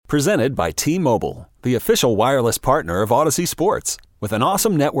Presented by T-Mobile, the official wireless partner of Odyssey Sports. With an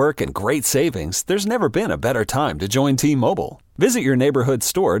awesome network and great savings, there's never been a better time to join T-Mobile. Visit your neighborhood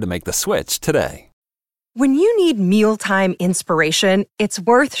store to make the switch today. When you need mealtime inspiration, it's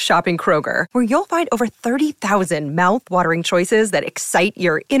worth shopping Kroger, where you'll find over 30,000 mouth-watering choices that excite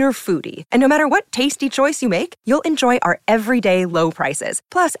your inner foodie. And no matter what tasty choice you make, you'll enjoy our everyday low prices,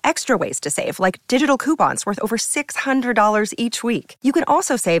 plus extra ways to save, like digital coupons worth over $600 each week. You can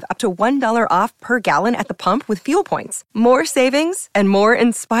also save up to $1 off per gallon at the pump with fuel points. More savings and more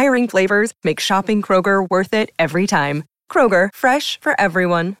inspiring flavors make shopping Kroger worth it every time. Kroger, fresh for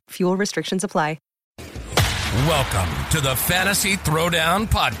everyone. Fuel restrictions apply. Welcome to the Fantasy Throwdown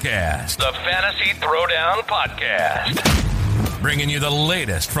Podcast. The Fantasy Throwdown Podcast. Bringing you the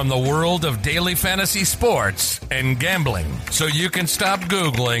latest from the world of daily fantasy sports and gambling, so you can stop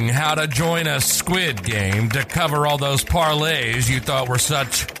Googling how to join a squid game to cover all those parlays you thought were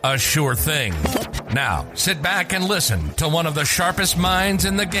such a sure thing. Now, sit back and listen to one of the sharpest minds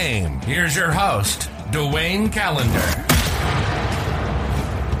in the game. Here's your host, Dwayne Callender.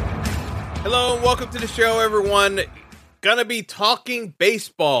 Hello and welcome to the show, everyone. Gonna be talking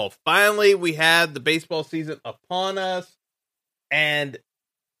baseball. Finally, we have the baseball season upon us. And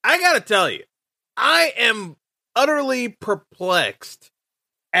I gotta tell you, I am utterly perplexed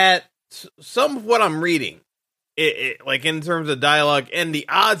at some of what I'm reading. Like in terms of dialogue and the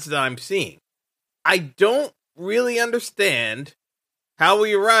odds that I'm seeing. I don't really understand how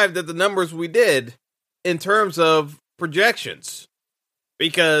we arrived at the numbers we did in terms of projections.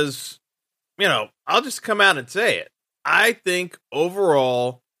 Because, you know, I'll just come out and say it. I think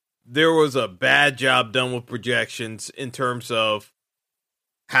overall there was a bad job done with projections in terms of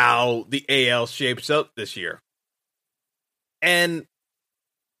how the AL shapes up this year. And,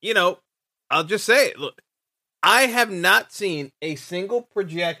 you know, I'll just say it. Look, I have not seen a single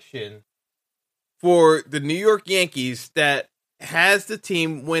projection for the New York Yankees that has the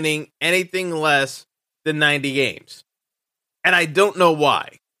team winning anything less than 90 games. And I don't know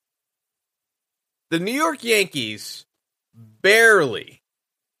why. The New York Yankees barely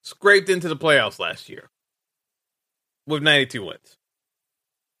scraped into the playoffs last year with 92 wins.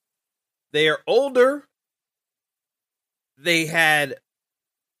 They are older. They had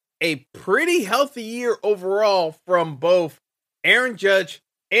a pretty healthy year overall from both Aaron Judge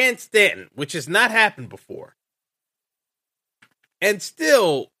and Stanton, which has not happened before. And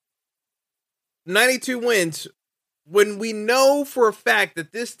still, 92 wins when we know for a fact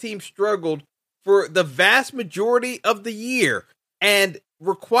that this team struggled for the vast majority of the year and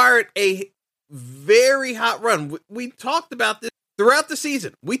required a very hot run. We talked about this throughout the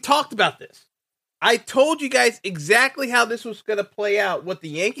season. We talked about this. I told you guys exactly how this was going to play out, what the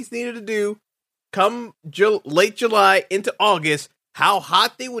Yankees needed to do come late July into August, how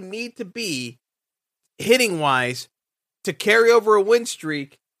hot they would need to be hitting-wise to carry over a win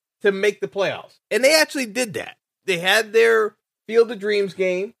streak to make the playoffs. And they actually did that. They had their Field of Dreams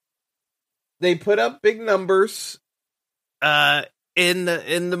game. They put up big numbers in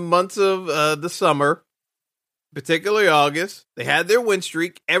the months of the summer, particularly August. They had their win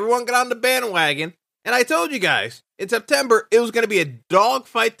streak. Everyone got on the bandwagon. And I told you guys, in September, it was going to be a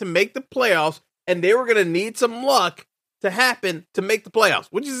dogfight to make the playoffs, and they were going to need some luck to happen to make the playoffs,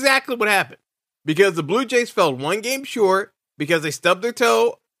 which is exactly what happened. Because the Blue Jays fell one game short, because they stubbed their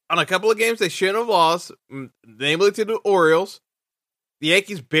toe on a couple of games they shouldn't have lost, namely to the Orioles. The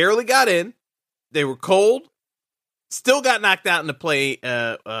Yankees barely got in. They were cold, still got knocked out in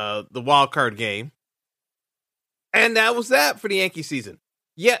the wild card game. And that was that for the Yankee season.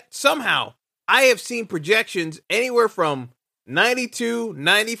 Yet, somehow, I have seen projections anywhere from 92,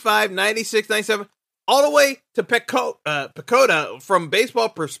 95, 96, 97, all the way to PECOTA from Baseball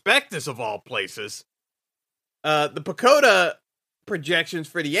Prospectus of all places. The PECOTA projections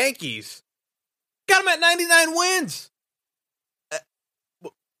for the Yankees got them at 99 wins.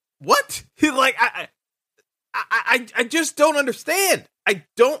 What? Like, I just don't understand. I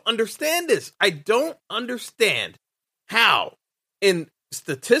don't understand this. I don't understand how in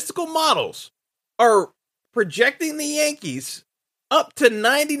statistical models are projecting the Yankees up to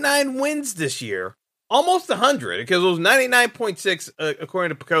 99 wins this year, almost 100, because it was 99.6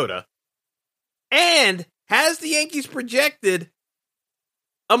 according to PECOTA, and has the Yankees projected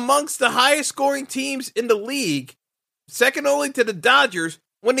amongst the highest scoring teams in the league, second only to the Dodgers,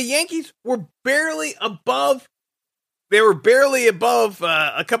 when the Yankees were barely above. They were barely above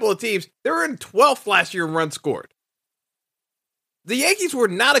a couple of teams. They were in 12th last year in runs scored. The Yankees were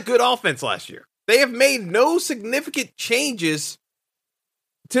not a good offense last year. They have made no significant changes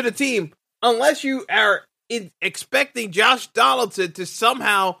to the team unless you are expecting Josh Donaldson to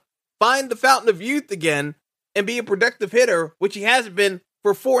somehow find the fountain of youth again and be a productive hitter, which he hasn't been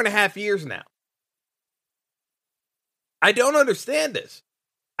for 4.5 years now. I don't understand this.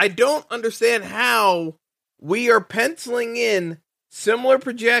 I don't understand how we are penciling in similar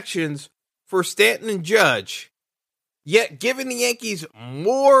projections for Stanton and Judge, yet giving the Yankees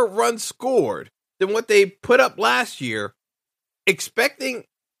more runs scored than what they put up last year, expecting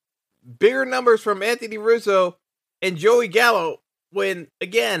bigger numbers from Anthony Rizzo and Joey Gallo when,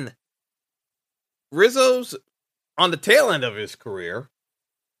 again, Rizzo's on the tail end of his career.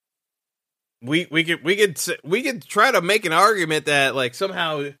 We could try to make an argument that like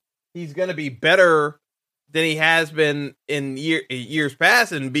somehow he's going to be better than he has been in years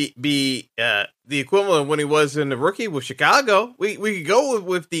past and be the equivalent of when he was in the rookie with Chicago. We could go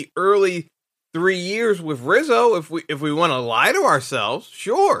with the early 3 years with Rizzo if we want to lie to ourselves.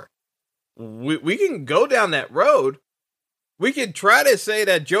 Sure, we can go down that road. We could try to say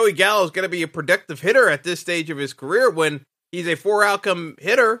that Joey Gallo is going to be a productive hitter at this stage of his career when he's a 4-outcome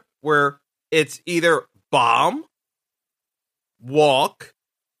hitter where it's either bomb, walk,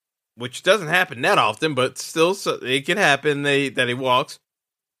 which doesn't happen that often, but still it can happen that he walks,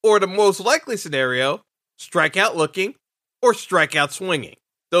 or the most likely scenario, strikeout looking or strikeout swinging.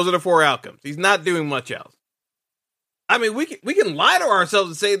 Those are the 4 outcomes. He's not doing much else. I mean, we can lie to ourselves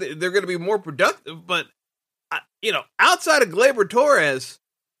and say that they're going to be more productive, but outside of Gleyber Torres,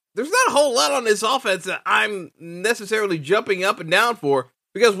 there's not a whole lot on this offense that I'm necessarily jumping up and down for,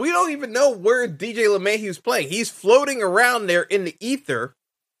 because we don't even know where DJ LeMahieu's playing. He's floating around there in the ether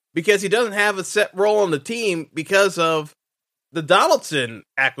because he doesn't have a set role on the team because of the Donaldson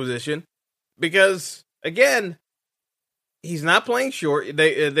acquisition. Because, again, he's not playing short.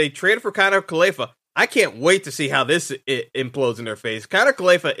 They traded for Kiner Kalefa. I can't wait to see how this implodes in their face. Kiner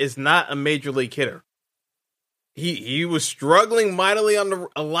Kalefa is not a major league hitter. He was struggling mightily on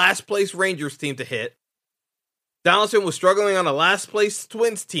a last-place Rangers team to hit. Donaldson was struggling on a last-place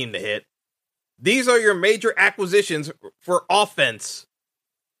Twins team to hit. These are your major acquisitions for offense.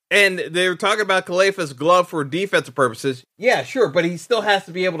 And they're talking about Kalefa's glove for defensive purposes. Yeah, sure, but he still has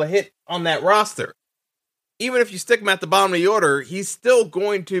to be able to hit on that roster. Even if you stick him at the bottom of the order, he's still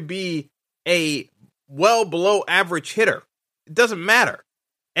going to be a well below average hitter. It doesn't matter.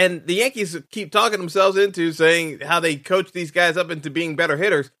 And the Yankees keep talking themselves into saying how they coach these guys up into being better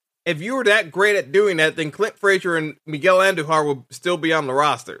hitters. If you were that great at doing that, then Clint Frazier and Miguel Andujar would still be on the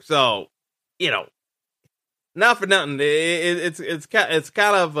roster. So, not for nothing. It's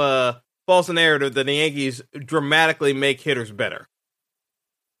kind of a false narrative that the Yankees dramatically make hitters better.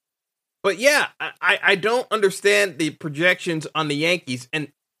 But yeah, I don't understand the projections on the Yankees.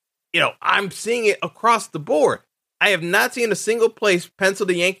 And, I'm seeing it across the board. I have not seen a single place pencil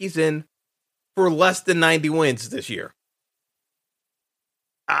the Yankees in for less than 90 wins this year.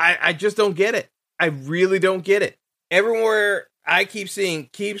 I just don't get it. I really don't get it. Everywhere I keep seeing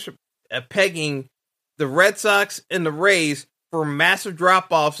keeps pegging the Red Sox and the Rays for massive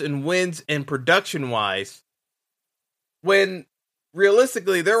drop-offs in wins and production-wise, when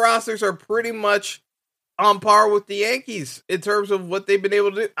realistically their rosters are pretty much on par with the Yankees in terms of what they've been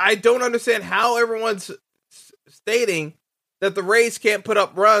able to do. I don't understand how everyone's stating that the Rays can't put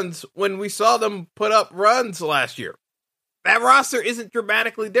up runs when we saw them put up runs last year. That roster isn't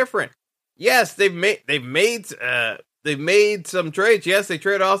dramatically different. Yes, they've made some trades. Yes, they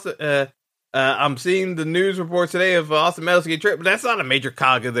traded Austin. I'm seeing the news reports today of Austin Meadows getting traded, but that's not a major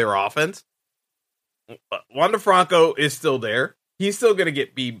cog of their offense. Wander Franco is still there. He's still going to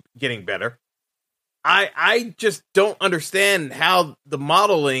be getting better. I just don't understand how the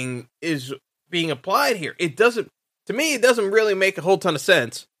modeling is being applied here. It doesn't really make a whole ton of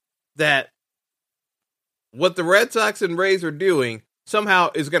sense that what the Red Sox and Rays are doing somehow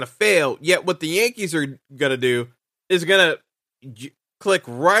is going to fail, yet what the Yankees are going to do is going to click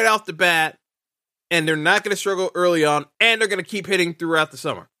right off the bat, and they're not going to struggle early on, and they're going to keep hitting throughout the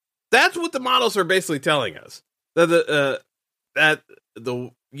summer. That's what the models are basically telling us. That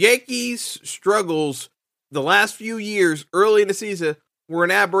the Yankees' struggles the last few years early in the season were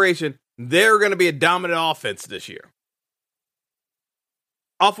an aberration. They're going to be a dominant offense this year.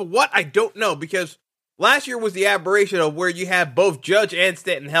 Off of what? I don't know, because last year was the aberration of where you have both Judge and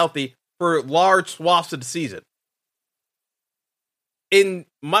Stanton healthy for large swaths of the season. The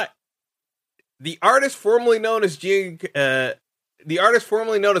artist formerly known as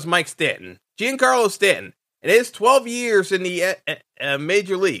Mike Stanton, Giancarlo Stanton, and his 12 years in the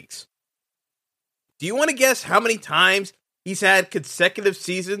major leagues. Do you want to guess how many times he's had consecutive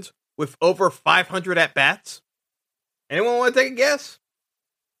seasons with over 500 at-bats? Anyone want to take a guess?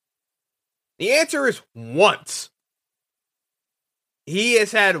 The answer is once. He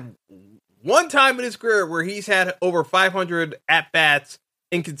has had one time in his career where he's had over 500 at-bats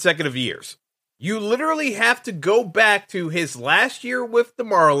in consecutive years. You literally have to go back to his last year with the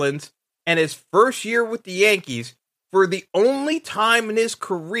Marlins and his first year with the Yankees for the only time in his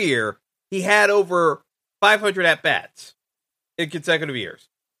career he had over 500 at-bats in consecutive years.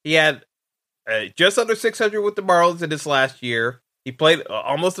 He had just under 600 with the Marlins in his last year. He played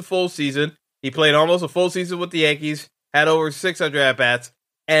almost a full season. He played almost a full season with the Yankees, had over 600 at-bats.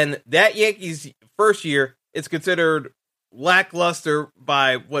 And that Yankees first year is considered lackluster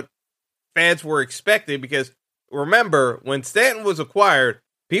by what fans were expecting, because remember, when Stanton was acquired,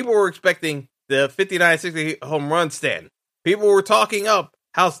 people were expecting the 59-60 home run Stanton. People were talking up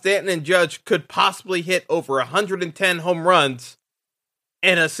how Stanton and Judge could possibly hit over 110 home runs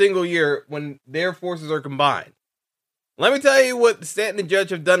in a single year when their forces are combined. Let me tell you what Stanton and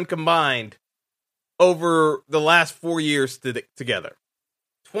Judge have done combined over the last 4 years together.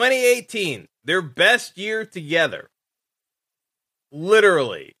 2018, their best year together.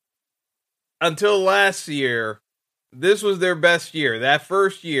 Literally. Until last year, this was their best year. That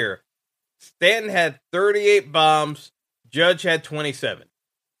first year, Stanton had 38 bombs, Judge had 27.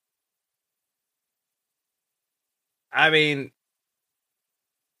 I mean,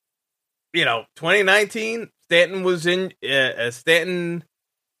 2019, Stanton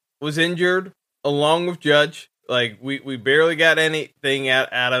was injured along with Judge. Like, we barely got anything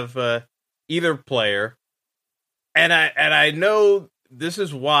out of either player. And I know this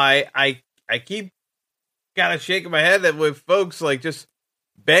is why I keep kind of shaking my head that with folks like just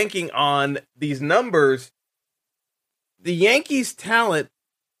banking on these numbers. The Yankees' talent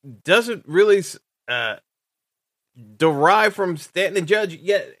doesn't really derive from Stanton and Judge,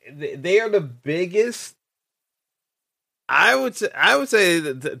 yet they are the biggest. I would say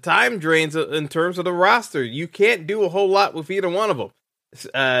the time drains in terms of the roster. You can't do a whole lot with either one of them.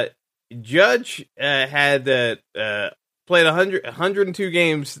 Judge had played 102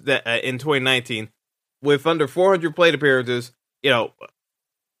 games in 2019 with under 400 plate appearances. He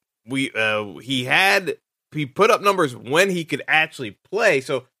put up numbers when he could actually play.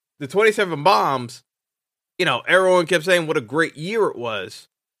 So the 27 bombs, everyone kept saying what a great year it was.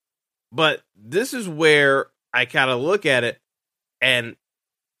 But this is where I kind of look at it, and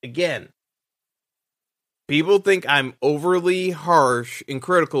again, people think I'm overly harsh and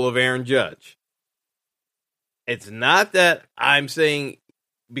critical of Aaron Judge. It's not that I'm saying,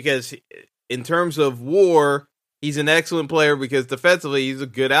 because in terms of WAR, he's an excellent player, because defensively he's a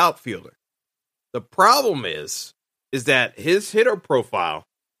good outfielder. The problem is that his hitter profile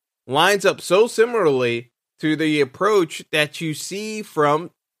lines up so similarly to the approach that you see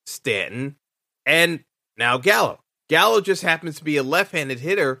from Stanton and now Gallo. Gallo just happens to be a left-handed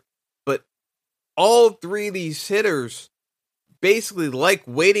hitter, but all three of these hitters basically like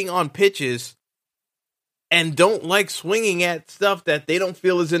waiting on pitches and don't like swinging at stuff that they don't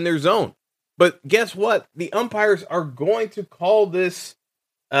feel is in their zone. But guess what? The umpires are going to call this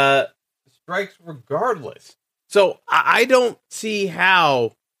strikes regardless. So I don't see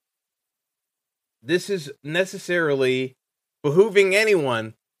how this is necessarily behooving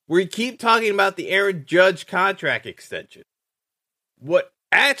anyone. We keep talking about the Aaron Judge contract extension. What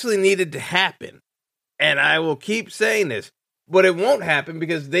actually needed to happen, and I will keep saying this, but it won't happen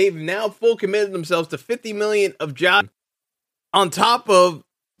because they've now full committed themselves to $50 million of jobs on top of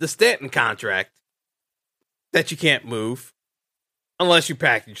the Stanton contract that you can't move unless you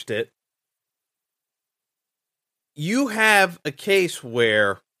packaged it. You have a case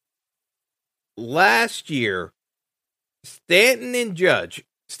where last year, Stanton and Judge,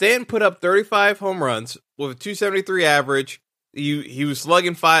 Stanton put up 35 home runs with a 273 average. He was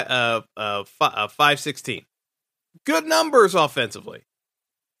slugging 516. Good numbers offensively.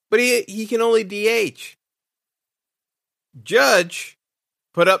 But he can only DH. Judge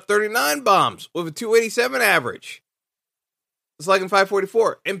put up 39 bombs with a 287 average. Slugging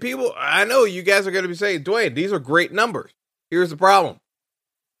 544. And people, I know you guys are going to be saying, Dwayne, these are great numbers. Here's the problem.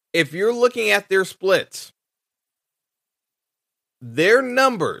 If you're looking at their splits, their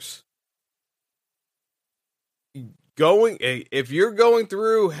numbers if you're going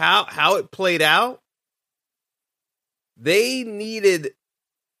through how it played out, they needed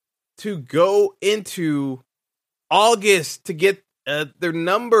to go into August to get their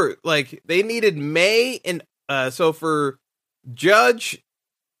number. Like, they needed May, and so for Judge,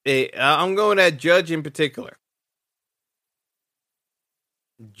 I'm going at Judge in particular.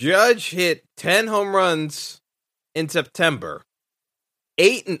 Judge hit 10 home runs in September,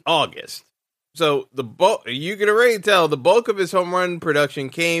 8 in August. So you can already tell the bulk of his home run production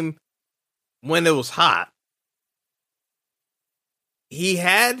came when it was hot, he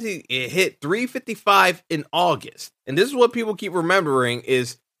had to hit 355 in August. And this is what people keep remembering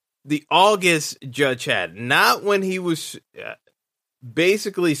is the August Judge had, not when he was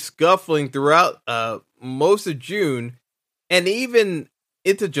basically scuffling throughout most of June, and even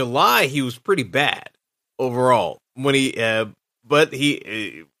into July, he was pretty bad overall. When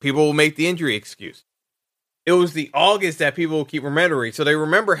people will make the injury excuse. It was the August that people will keep remembering, so they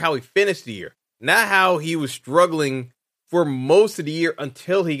remember how he finished the year, not how he was struggling for most of the year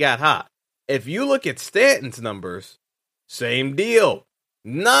until he got hot. If you look at Stanton's numbers, same deal.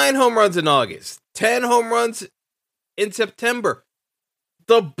 9 home runs in August, 10 home runs in September.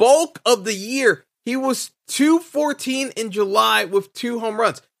 The bulk of the year, he was .214 in July with 2 home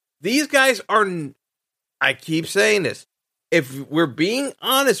runs. These guys are, I keep saying this, if we're being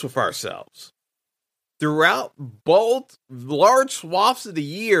honest with ourselves, throughout both large swaths of the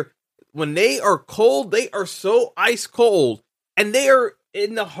year, when they are cold, they are so ice cold, and they are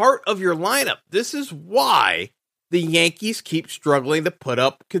in the heart of your lineup. This is why the Yankees keep struggling to put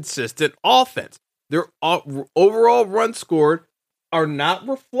up consistent offense. Their overall runs scored are not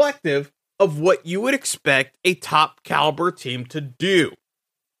reflective of what you would expect a top caliber team to do.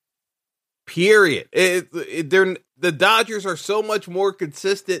 Period. The Dodgers are so much more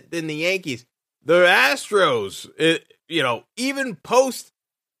consistent than the Yankees. The Astros, even post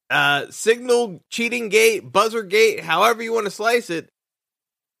signal cheating gate, buzzer gate, however you want to slice it,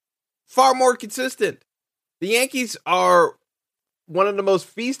 far more consistent. The Yankees are one of the most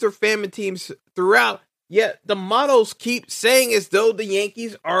feast or famine teams throughout, yet the models keep saying as though the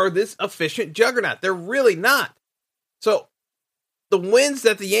Yankees are this efficient juggernaut. They're really not. So the wins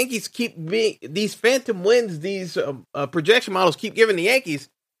that the Yankees keep being, these phantom wins, these projection models keep giving the Yankees,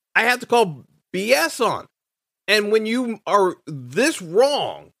 I have to call BS on. And when you are this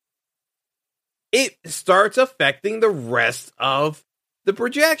wrong, it starts affecting the rest of the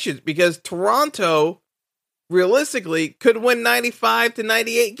projections, because Toronto realistically could win 95 to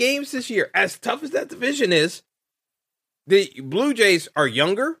 98 games this year. As tough as that division is, the Blue Jays are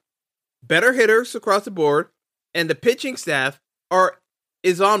younger, better hitters across the board, and the pitching staff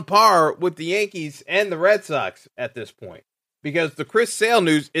is on par with the Yankees and the Red Sox at this point. Because the Chris Sale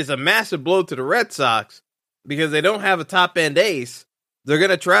news is a massive blow to the Red Sox, because they don't have a top-end ace. They're going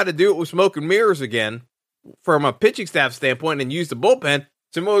to try to do it with smoke and mirrors again from a pitching staff standpoint and use the bullpen,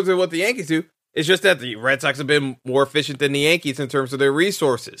 similar to what the Yankees do. It's just that the Red Sox have been more efficient than the Yankees in terms of their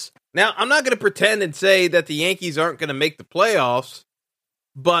resources. Now, I'm not going to pretend and say that the Yankees aren't going to make the playoffs,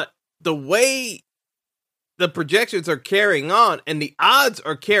 but the way the projections are carrying on and the odds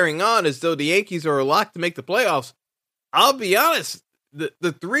are carrying on as though the Yankees are locked to make the playoffs, I'll be honest, the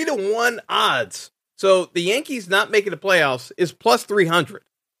 3-1 odds, so the Yankees not making the playoffs is plus 300.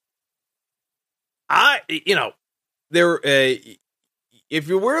 If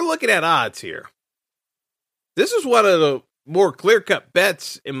you were looking at odds here, this is one of the more clear-cut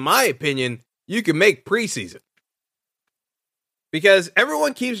bets, in my opinion, you can make preseason. Because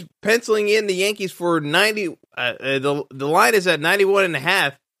everyone keeps penciling in the Yankees for 90. The line is at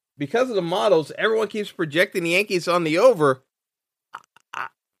 91.5. Because of the models, everyone keeps projecting the Yankees on the over.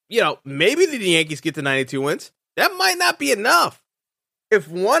 Maybe the Yankees get to 92 wins. That might not be enough. If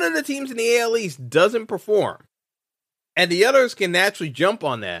one of the teams in the AL East doesn't perform, and the others can naturally jump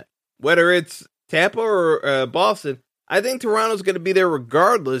on that, whether it's Tampa or Boston, I think Toronto's going to be there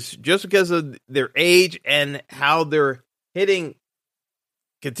regardless, just because of their age and how their hitting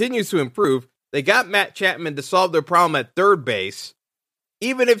continues to improve. They got Matt Chapman to solve their problem at third base.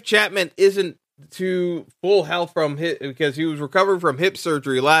 Even if Chapman isn't to full health because he was recovering from hip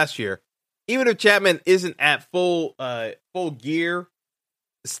surgery last year, even if Chapman isn't at full gear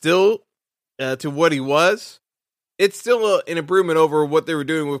still to what he was, it's still an improvement over what they were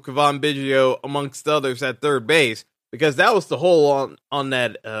doing with Kevon Biggio, amongst others, at third base, because that was the hole on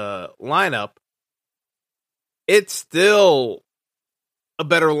that lineup. It's still a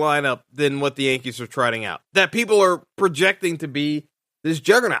better lineup than what the Yankees are trotting out, that people are projecting to be this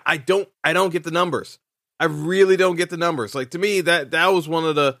juggernaut. I don't get the numbers. I really don't get the numbers. Like, to me, that was one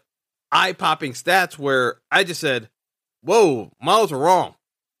of the eye-popping stats where I just said, whoa, models are wrong.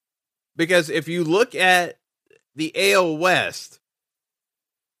 Because if you look at the AL West,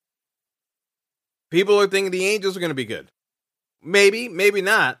 people are thinking the Angels are going to be good. Maybe, maybe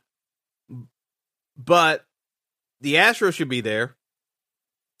not. But the Astros should be there.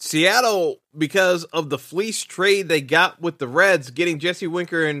 Seattle, because of the fleece trade they got with the Reds, getting Jesse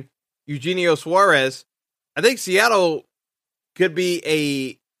Winker and Eugenio Suarez, I think Seattle could be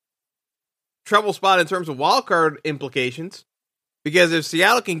a trouble spot in terms of wild card implications. Because if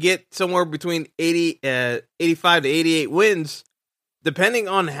Seattle can get somewhere between 85 to 88 wins, depending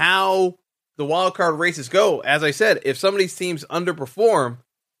on how the wild card races go, as I said, if some of these teams underperform,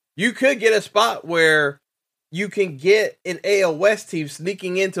 you could get a spot where you can get an AL West team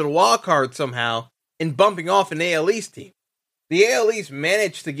sneaking into the wild card somehow and bumping off an AL East team. The AL East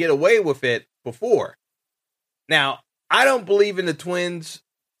managed to get away with it before. Now, I don't believe in the Twins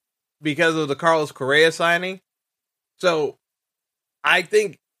because of the Carlos Correa signing. So, I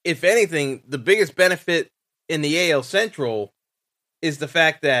think, if anything, the biggest benefit in the AL Central is the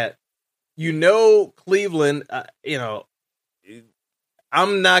fact that, Cleveland,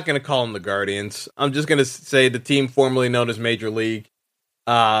 I'm not going to call them the Guardians. I'm just going to say the team formerly known as Major League.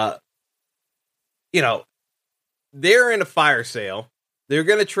 They're in a fire sale. They're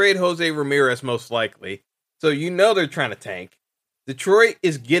going to trade Jose Ramirez most likely. So they're trying to tank. Detroit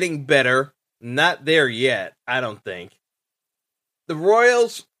is getting better. Not there yet, I don't think. The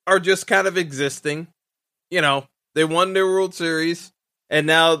Royals are just kind of existing. They won their World Series, and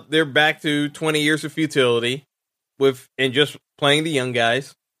now they're back to 20 years of futility and just playing the young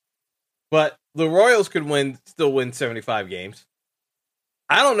guys. But the Royals could still win 75 games.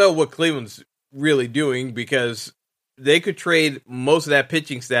 I don't know what Cleveland's really doing, because they could trade most of that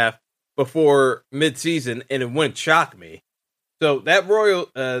pitching staff before midseason, and it wouldn't shock me. So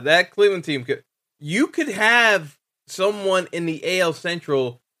that Cleveland team could have someone in the AL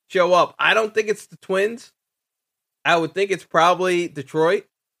Central show up. I don't think it's the Twins. I would think it's probably Detroit.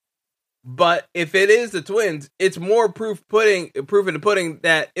 But if it is the Twins, it's more proof in the pudding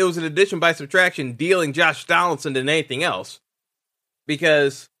that it was an addition by subtraction dealing Josh Donaldson than anything else.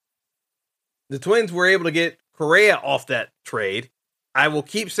 Because the Twins were able to get Correa off that trade. I will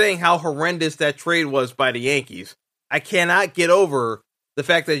keep saying how horrendous that trade was by the Yankees. I cannot get over the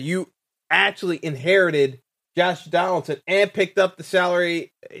fact that you actually inherited Josh Donaldson and picked up his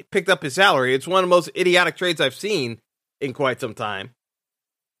salary. It's one of the most idiotic trades I've seen in quite some time.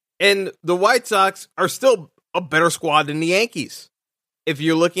 And the White Sox are still a better squad than the Yankees. If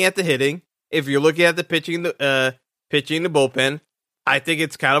you're looking at the hitting, if you're looking at the pitching, the bullpen, I think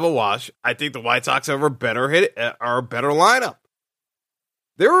it's kind of a wash. I think the White Sox are a better lineup.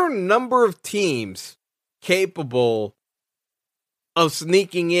 There are a number of teams capable of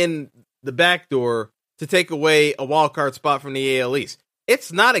sneaking in the back door to take away a wild card spot from the AL East.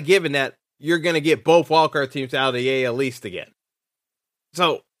 It's not a given that you're going to get both wild card teams out of the AL East again.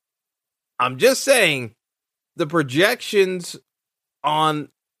 So, I'm just saying the projections on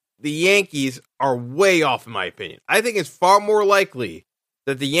the Yankees are way off, in my opinion. I think it's far more likely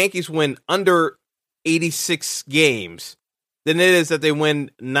that the Yankees win under 86 games than it is that they win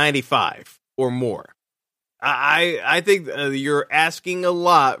 95 or more. I think you're asking a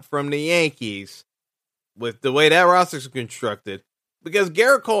lot from the Yankees with the way that roster is constructed, because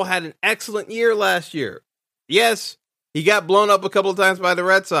Garrett Cole had an excellent year last year. Yes, he got blown up a couple of times by the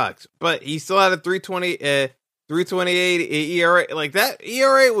Red Sox, but he still had a 3.28 ERA. Like, that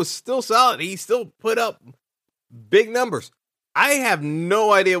ERA was still solid. He still put up big numbers. I have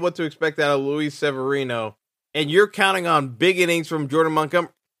no idea what to expect out of Luis Severino, and you're counting on big innings from Jordan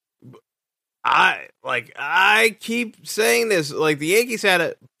Montgomery. I keep saying this, like, the Yankees had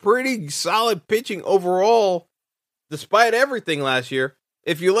a pretty solid pitching overall, despite everything last year.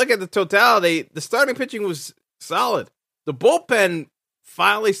 If you look at the totality, the starting pitching was solid. The bullpen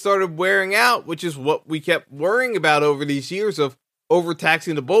finally started wearing out, which is what we kept worrying about over these years of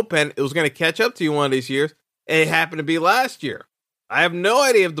overtaxing the bullpen. It was going to catch up to you one of these years, and it happened to be last year. I have no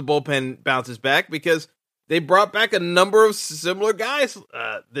idea if the bullpen bounces back, because they brought back a number of similar guys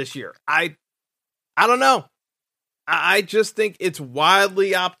this year. I don't know. I just think it's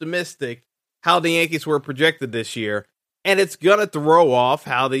wildly optimistic how the Yankees were projected this year, and it's going to throw off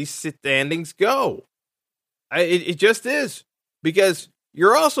how these standings go. It just is, because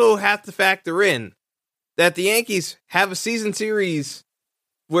you also have to factor in that the Yankees have a season series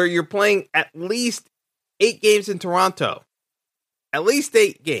where you're playing at least 8 games in Toronto. At least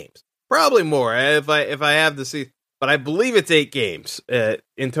 8 games. Probably more if I have the season. But I believe it's 8 games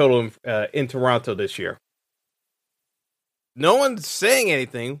in total in Toronto this year. No one's saying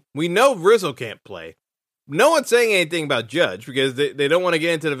anything. We know Rizzo can't play. No one's saying anything about Judge, because they don't want to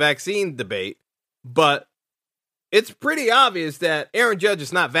get into the vaccine debate. But it's pretty obvious that Aaron Judge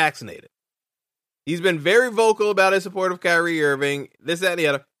is not vaccinated. He's been very vocal about his support of Kyrie Irving, this, that, and the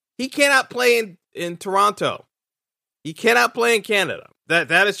other. He cannot play in Toronto. He cannot play in Canada.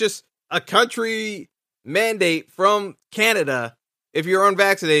 That is just a country mandate from Canada. If you're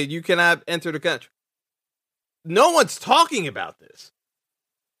unvaccinated, you cannot enter the country. No one's talking about this.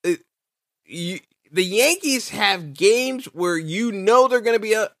 the Yankees have games where you know they're going to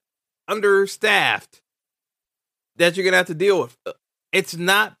be understaffed that you're going to have to deal with. It's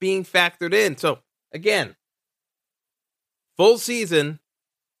not being factored in. So, again, full season,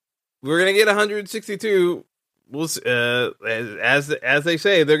 we're going to get 162. We'll, as they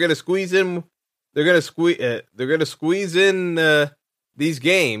say, they're going to squeeze in. They're going to squeeze in these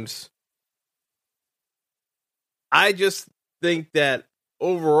games. I just think that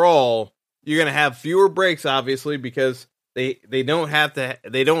overall, you're going to have fewer breaks, obviously, because they don't have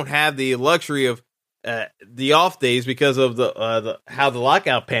the luxury of the off days because of the how the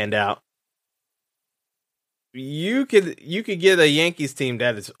lockout panned out. You could get a Yankees team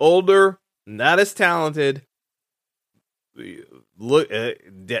that is older, not as talented, look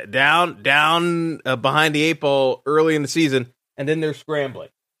down behind the 8 ball early in the season, and then they're scrambling,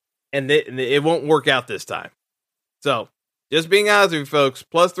 and it won't work out this time. So, just being honest with you, folks,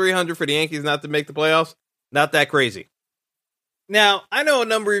 plus 300 for the Yankees not to make the playoffs, not that crazy. Now, I know a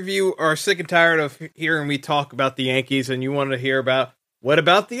number of you are sick and tired of hearing me talk about the Yankees, and you want to hear about, what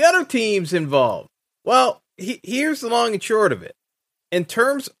about the other teams involved? Well, here's the long and short of it. In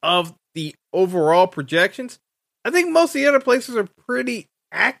terms of the overall projections, I think most of the other places are pretty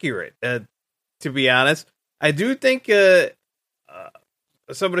accurate, to be honest. I do think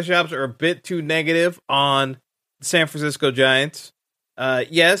some of the shops are a bit too negative on the San Francisco Giants.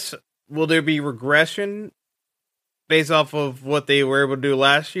 Yes, will there be regression based off of what they were able to do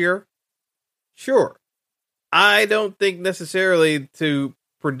last year? Sure. I don't think necessarily to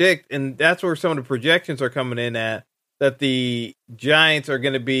predict, and that's where some of the projections are coming in at, that the Giants are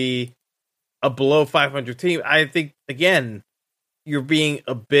going to be a below 500 team. I think, again, you're being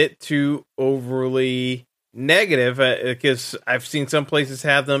a bit too overly negative because I've seen some places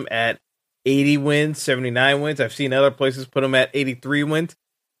have them at 80 wins, 79 wins. I've seen other places put them at 83 wins.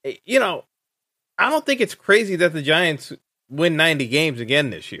 You know, I don't think it's crazy that the Giants win 90 games again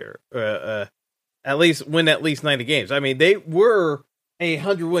this year. At least 90 games. I mean, they were a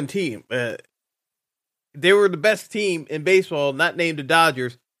 100-win team. They were the best team in baseball, not named the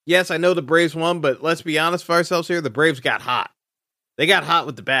Dodgers. Yes, I know the Braves won, but let's be honest for ourselves here. The Braves got hot. They got hot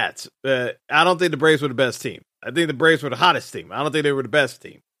with the bats. I don't think the Braves were the best team. I think the Braves were the hottest team. I don't think they were the best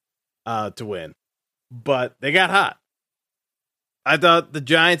team to win. But they got hot. I thought the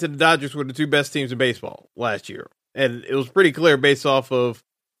Giants and the Dodgers were the two best teams in baseball last year. And it was pretty clear based off of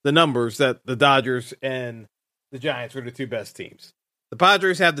the numbers that the Dodgers and the Giants were the two best teams. The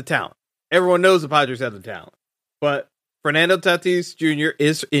Padres have the talent. Everyone knows the Padres have the talent. But Fernando Tatis Jr.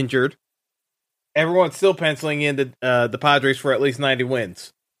 is injured. Everyone's still penciling in the Padres for at least 90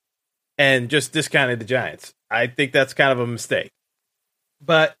 wins. And just discounted the Giants. I think that's kind of a mistake.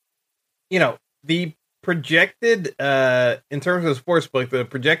 But, you know, the projected, in terms of the sportsbook, the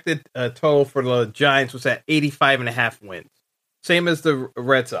projected total for the Giants was at 85.5 wins. Same as the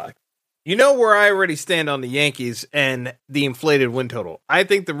Red Sox. You know where I already stand on the Yankees and the inflated win total. I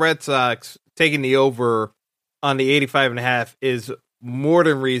think the Red Sox taking the over on the 85.5 is more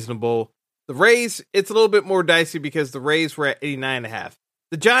than reasonable. The Rays, it's a little bit more dicey because the Rays were at 89.5.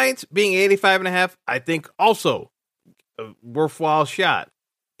 The Giants being 85.5, I think also a worthwhile shot.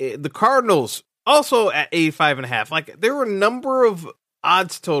 The Cardinals also at 85.5. Like, there were a number of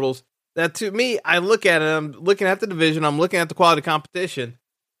odds totals that, to me, I look at it, I'm looking at the division, I'm looking at the quality competition.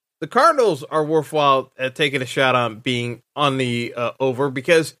 The Cardinals are worthwhile at taking a shot on being on the over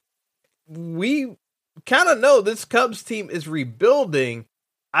because we kind of know this Cubs team is rebuilding.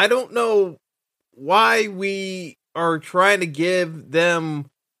 I don't know why we are trying to give them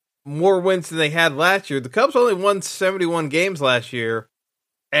more wins than they had last year. The Cubs only won 71 games last year,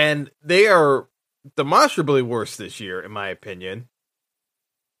 and they are demonstrably worse this year, in my opinion.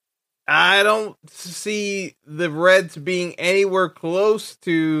 I don't see the Reds being anywhere close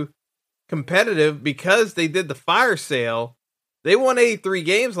to competitive because they did the fire sale. They won 83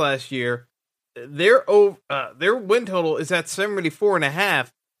 games last year. Their win total is at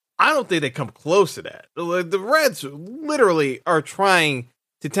 74.5. I don't think they come close to that. The Reds literally are trying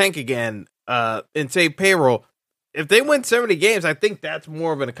to tank again and save payroll. If they win 70 games, I think that's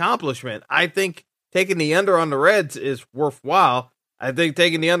more of an accomplishment. I think taking the under on the Reds is worthwhile. I think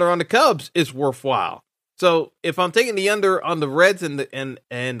taking the under on the Cubs is worthwhile. So if I'm taking the under on the Reds and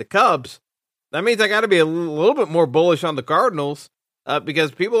the Cubs, that means I got to be a little bit more bullish on the Cardinals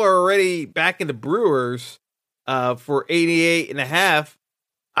because people are already backing the Brewers for 88.5.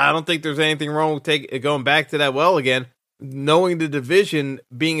 I don't think there's anything wrong with going back to that well again, knowing the division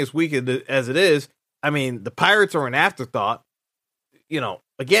being as weak as it is. I mean, the Pirates are an afterthought. You know,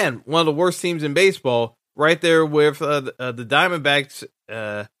 again, one of the worst teams in baseball. Right there with the Diamondbacks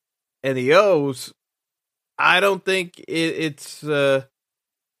and the O's, I don't think it's that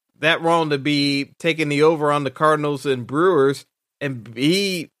wrong to be taking the over on the Cardinals and Brewers and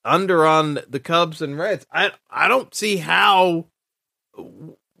be under on the Cubs and Reds. I don't see how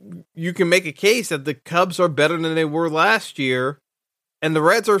you can make a case that the Cubs are better than they were last year, and the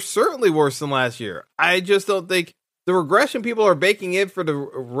Reds are certainly worse than last year. I just don't think the regression people are baking in for the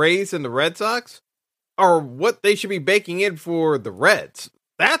Rays and the Red Sox are what they should be baking in for the Reds.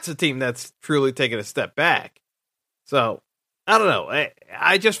 That's a team that's truly taken a step back. So, I don't know.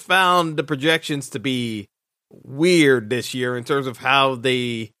 I just found the projections to be weird this year in terms of how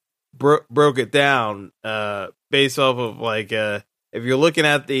they broke it down based off of, like, if you're looking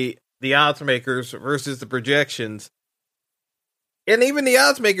at the odds makers versus the projections. And even the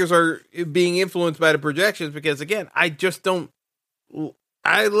odds makers are being influenced by the projections because, again, I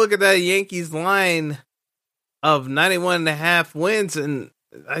look at that Yankees line of 91.5 wins, and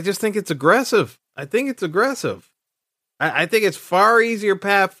I just think it's aggressive. I think it's far easier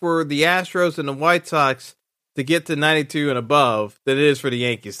path for the Astros and the White Sox to get to 92 and above than it is for the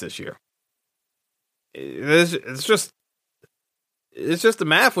Yankees this year. It's just the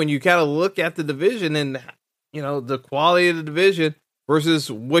math when you kind of look at the division and, you know, the quality of the division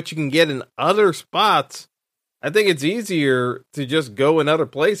versus what you can get in other spots. I think it's easier to just go in other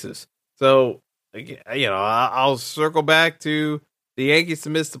places. So, you know, I'll circle back to the Yankees to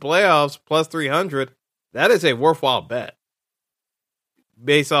miss the playoffs plus 300. That is a worthwhile bet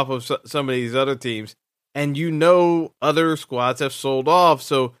based off of some of these other teams. And you know, other squads have sold off,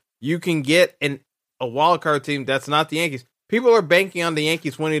 so you can get a wild card team that's not the Yankees. People are banking on the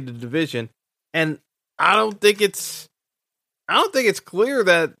Yankees winning the division, and I don't think it's clear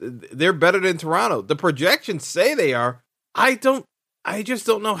that they're better than Toronto. The projections say they are. I just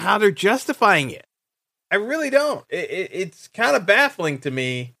don't know how they're justifying it. I really don't. It's kind of baffling to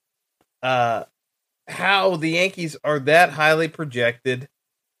me how the Yankees are that highly projected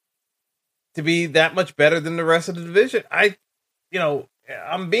to be that much better than the rest of the division.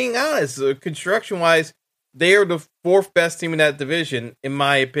 I'm being honest. Construction-wise, they are the fourth best team in that division, in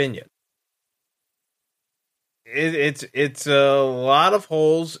my opinion. It's a lot of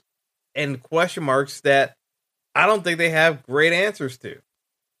holes and question marks that I don't think they have great answers to.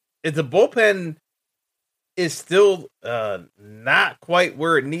 If the bullpen is still not quite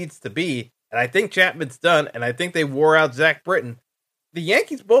where it needs to be, and I think Chapman's done, and I think they wore out Zach Britton, the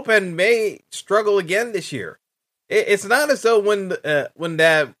Yankees bullpen may struggle again this year. It's not as though when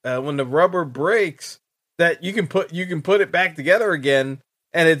the rubber breaks that you can put it back together again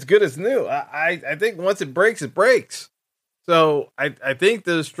and it's good as new. I think once it breaks, it breaks. So I think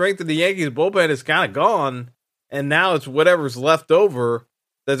the strength of the Yankees bullpen is kind of gone, and now it's whatever's left over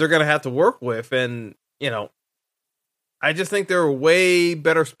that they're going to have to work with. And, you know, I just think there are way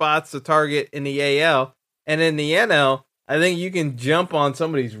better spots to target in the AL. And in the NL, I think you can jump on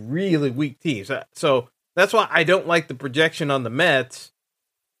some of these really weak teams. So that's why I don't like the projection on the Mets,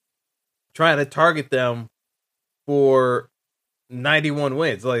 trying to target them for 91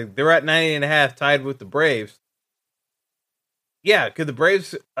 wins. Like, they're at 90.5, tied with the Braves. Yeah, could the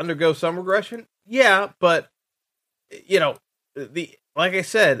Braves undergo some regression? Yeah, but, you know, like I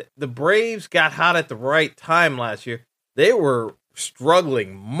said, the Braves got hot at the right time last year. They were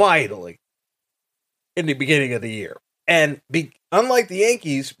struggling mightily in the beginning of the year. And unlike the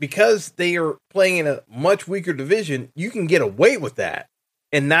Yankees, because they are playing in a much weaker division, you can get away with that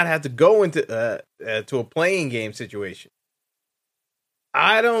and not have to go into to a playing game situation.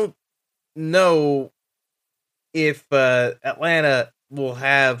 I don't know if Atlanta will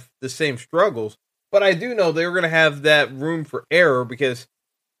have the same struggles, but I do know they're going to have that room for error because,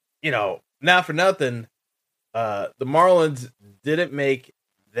 you know, not for nothing, the Marlins didn't make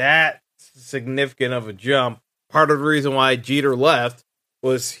that significant of a jump. Part of the reason why Jeter left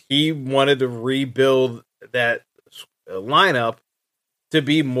was he wanted to rebuild that lineup to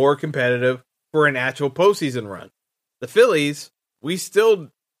be more competitive for an actual postseason run. The Phillies, we still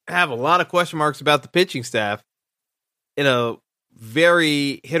have a lot of question marks about the pitching staff in a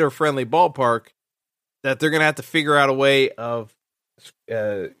very hitter-friendly ballpark that they're going to have to figure out a way of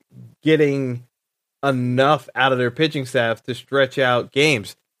getting enough out of their pitching staff to stretch out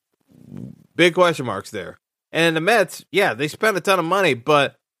games. Big question marks there. And the Mets, yeah, they spent a ton of money,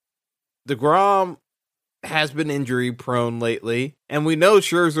 but DeGrom has been injury prone lately, and we know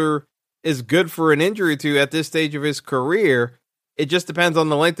Scherzer is good for an injury to at this stage of his career. It just depends on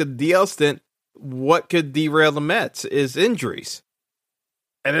the length of the DL stint. What could derail the Mets is injuries.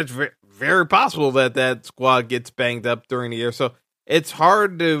 And it's very possible that squad gets banged up during the year. So it's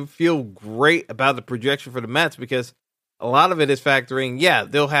hard to feel great about the projection for the Mets because a lot of it is factoring, yeah,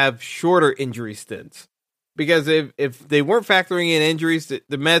 they'll have shorter injury stints. because if they weren't factoring in injuries,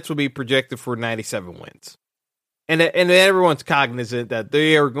 the Mets would be projected for 97 wins. And everyone's cognizant that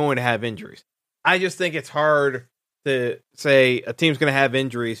they are going to have injuries. I just think it's hard to say a team's going to have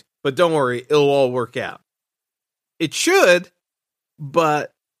injuries, but don't worry, it'll all work out. It should,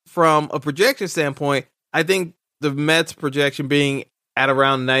 but from a projection standpoint, I think the Mets projection being at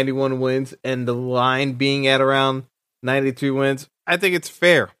around 91 wins and the line being at around 92 wins, I think it's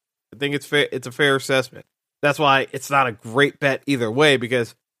fair. I think it's fair. It's a fair assessment. That's why it's not a great bet either way,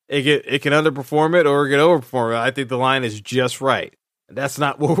 because it can underperform it or it can overperform it. I think the line is just right. That's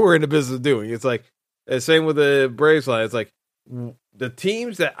not what we're in the business of doing. It's like the same with the Braves line. It's like the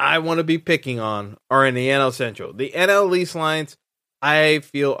teams that I want to be picking on are in the NL Central. The NL East lines, I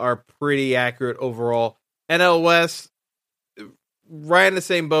feel, are pretty accurate overall. NL West, right in the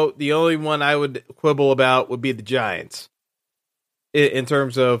same boat. The only one I would quibble about would be the Giants in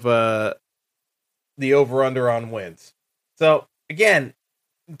terms of the over-under on wins. So, again,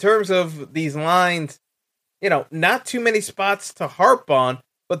 in terms of these lines, not too many spots to harp on,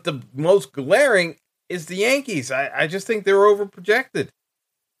 but the most glaring is the Yankees. I just think they're overprojected,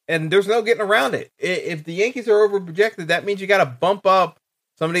 and there's no getting around it. If the Yankees are overprojected, that means you got to bump up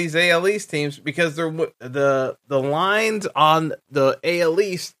some of these AL East teams, because the lines on the AL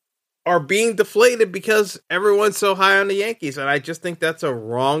East are being deflated because everyone's so high on the Yankees, and I just think that's a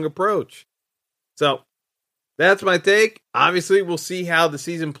wrong approach. So that's my take. Obviously, we'll see how the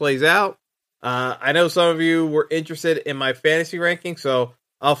season plays out. I know some of you were interested in my fantasy rankings, so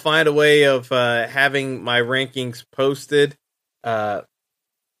I'll find a way of having my rankings posted. I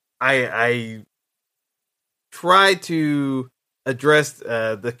try to address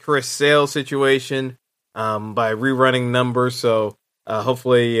the Chris Sale situation by rerunning numbers, so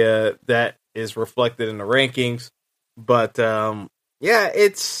hopefully that is reflected in the rankings. But yeah,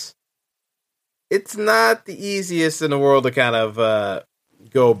 it's not the easiest in the world to kind of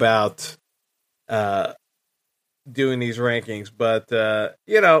go about doing these rankings, but at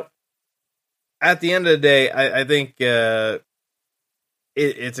the end of the day, I think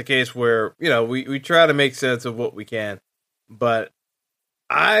it's a case where we try to make sense of what we can, but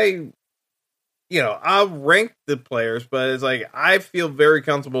I'll rank the players, but it's like I feel very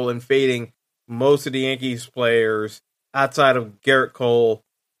comfortable in fading most of the Yankees players outside of Garrett Cole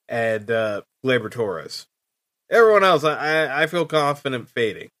and Gleyber Torres. Everyone else, I feel confident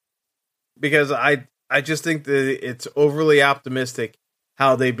fading, because I just think that it's overly optimistic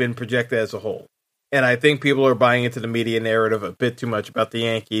how they've been projected as a whole. And I think people are buying into the media narrative a bit too much about the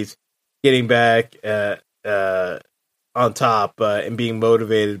Yankees getting back on top and being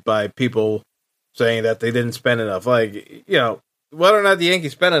motivated by people saying that they didn't spend enough. Like, whether or not the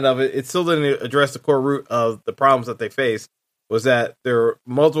Yankees spent enough, it still didn't address the core root of the problems that they face, was that there are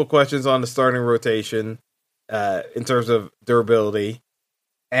multiple questions on the starting rotation in terms of durability,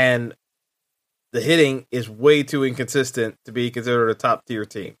 and the hitting is way too inconsistent to be considered a top-tier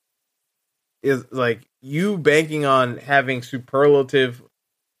team. Is like you banking on having superlative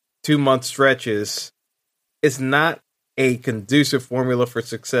 2-month stretches is not a conducive formula for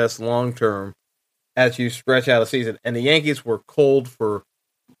success long-term as you stretch out a season. And the Yankees were cold for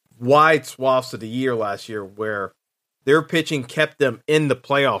wide swaths of the year last year, where their pitching kept them in the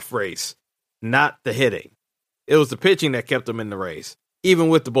playoff race, not the hitting. It was the pitching that kept them in the race, even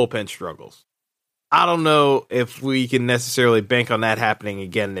with the bullpen struggles. I don't know if we can necessarily bank on that happening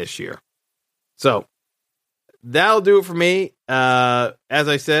again this year. So that'll do it for me. As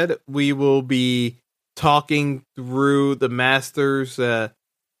I said, we will be talking through the Masters a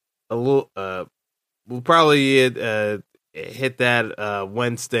little. We'll probably hit that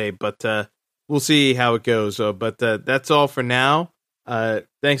Wednesday, but we'll see how it goes. But that's all for now.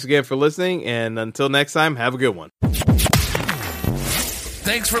 Thanks again for listening, and until next time, have a good one.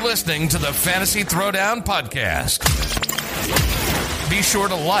 Thanks for listening to the Fantasy Throwdown Podcast. Be sure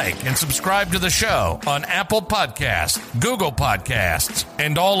to like and subscribe to the show on Apple Podcasts, Google Podcasts,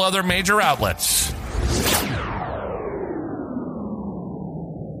 and all other major outlets.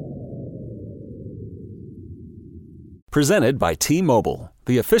 Presented by T-Mobile,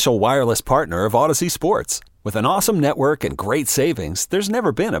 the official wireless partner of Odyssey Sports. With an awesome network and great savings, there's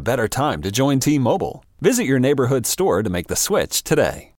never been a better time to join T-Mobile. Visit your neighborhood store to make the switch today.